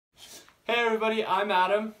Hey everybody, I'm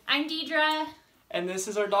Adam. I'm Deidre. And this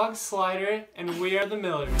is our dog Slider, and we are the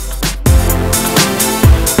Millers.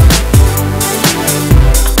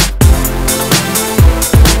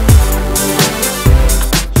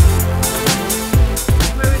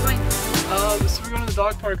 Where are we going? So we're going to the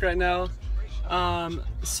dog park right now.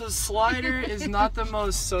 So Slider is not the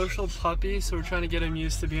most social puppy, so we're trying to get him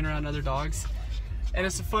used to being around other dogs. And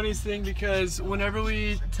it's the funniest thing because whenever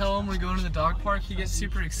we tell him we're going to the dog park, he gets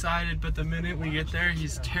super excited, but the minute we get there,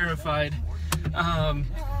 he's terrified.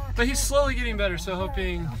 But he's slowly getting better, so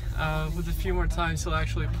hoping with a few more times he'll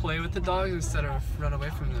actually play with the dogs instead of run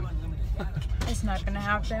away from them. It's not gonna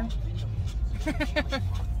happen.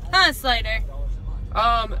 Huh, Slider?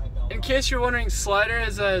 In case you're wondering, Slider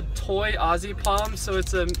is a toy Aussie Pom, so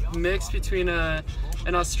it's a mix between an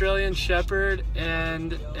Australian Shepherd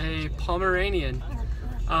and a Pomeranian.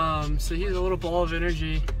 So he's a little ball of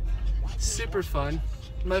energy, super fun.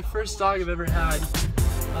 My first dog I've ever had.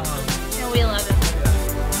 And we love him.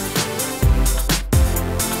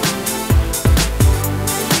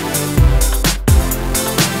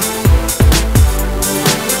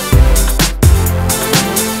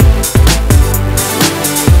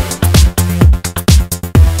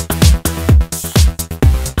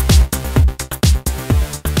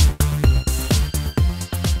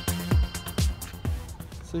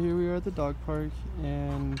 So here we are at the dog park,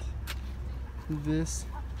 and this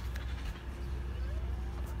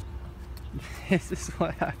is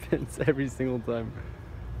what happens every single time.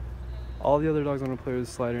 All the other dogs want to play with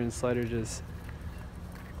Slider, and Slider just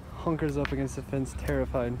hunkers up against the fence,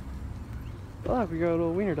 terrified. Look, we got a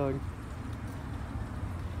little wiener dog.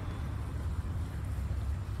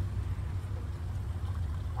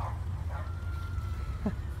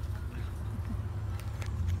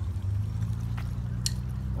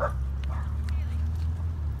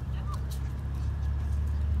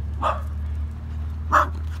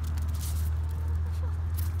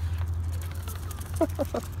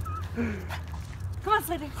 Come on,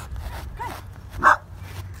 Slider. Come on.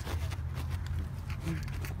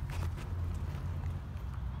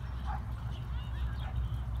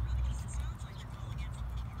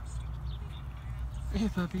 Hey,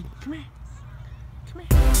 puppy. Come here. Come here.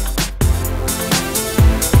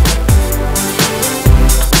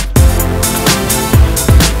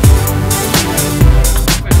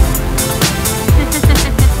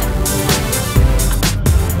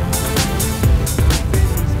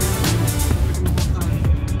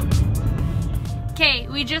 Okay,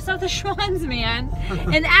 we just saw the Schwanzman,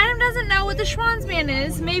 and Adam doesn't know what the Schwanzman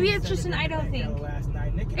is. Maybe it's just an Idaho thing.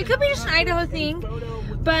 It could be just an Idaho thing,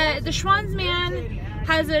 but the Schwanzman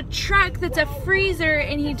has a truck that's a freezer,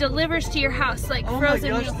 and he delivers to your house like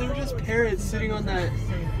frozen meals. Oh my gosh, there were just parrots sitting on that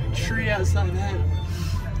tree outside that.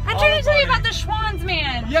 I'm trying to tell you about the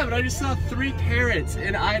Schwanzman. Yeah, but I just saw 3 parrots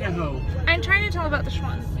in Idaho. I'm trying to tell about the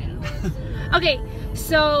Schwanzman. Okay,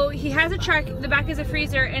 so he has a truck, the back is a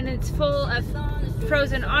freezer, and it's full of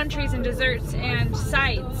frozen entrees and desserts and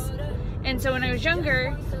sides. And so when I was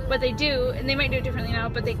younger, what they do, and they might do it differently now,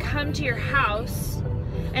 but they come to your house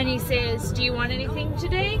and he says, do you want anything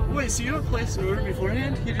today? Wait, so you don't place an order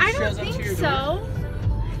beforehand? He just I shows don't up to think your so. door?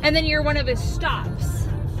 And then you're one of his stops.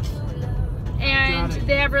 And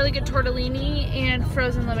they have really good tortellini and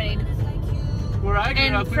frozen lemonade. Where I grew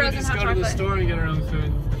And up, we would frozen just hot go to the chocolate. store and get our own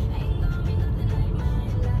food.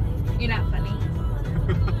 You're not funny.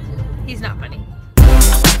 He's not funny.